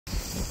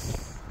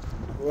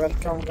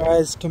Welcome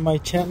guys to my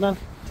channel.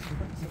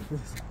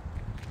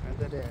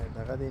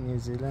 New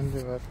Zealand.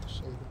 This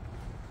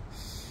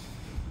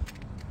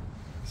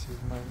is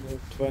my new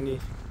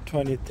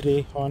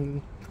 2023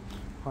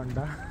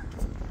 Honda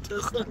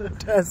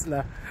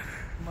Tesla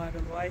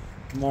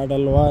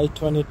Model Y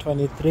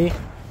 2023.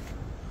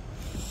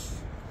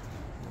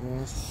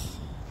 Yes,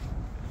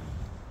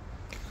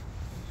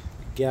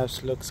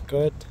 gas looks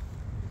good,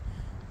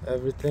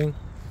 everything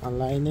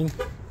aligning.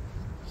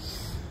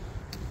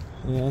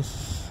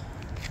 Yes,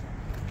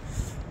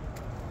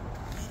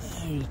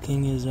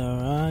 everything is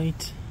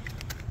alright,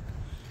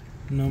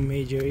 no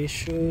major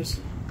issues.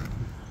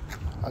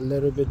 A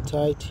little bit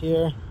tight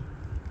here,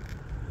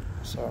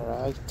 it's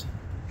alright.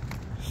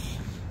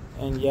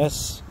 And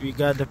yes, we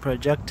got the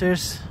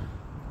projectors,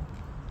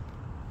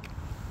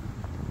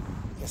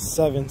 the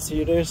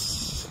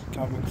 7-seaters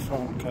coming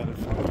from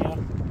California.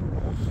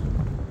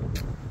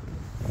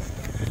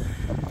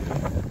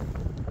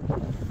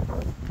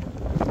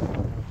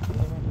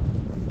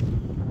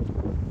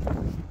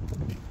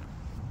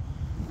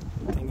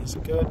 Is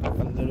good.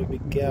 A little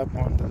bit gap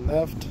on the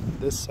left.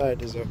 This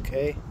side is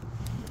okay,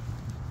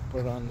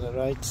 but on the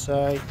right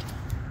side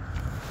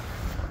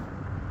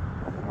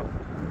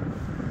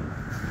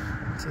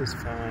this is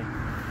fine.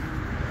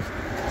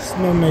 It's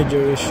no major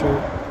issue.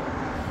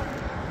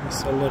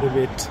 It's a little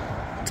bit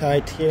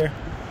tight here.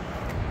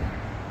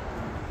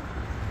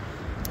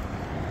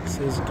 This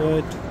is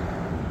good.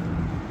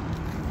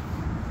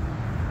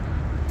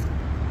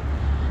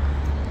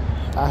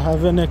 I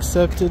haven't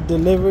accepted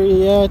delivery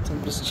yet.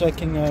 I'm just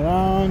checking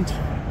around.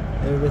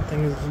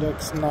 Everything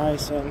looks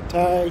nice and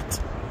tight,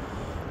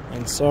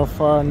 and so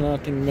far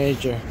nothing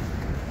major.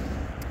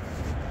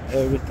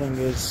 Everything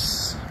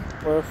is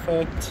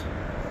perfect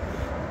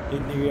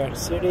in New York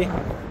City.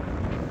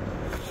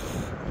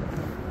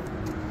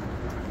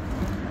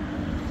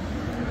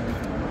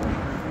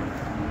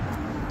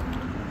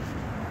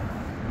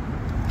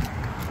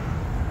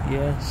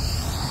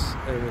 Yes,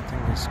 everything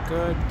is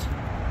good.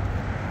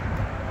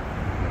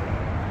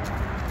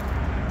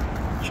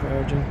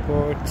 Charging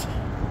port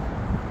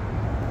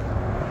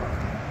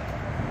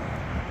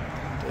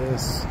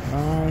is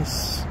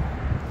nice,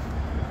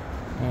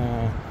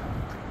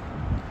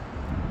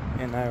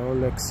 and I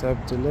will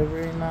accept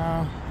delivery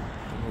now.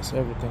 Yes,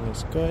 everything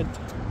is good.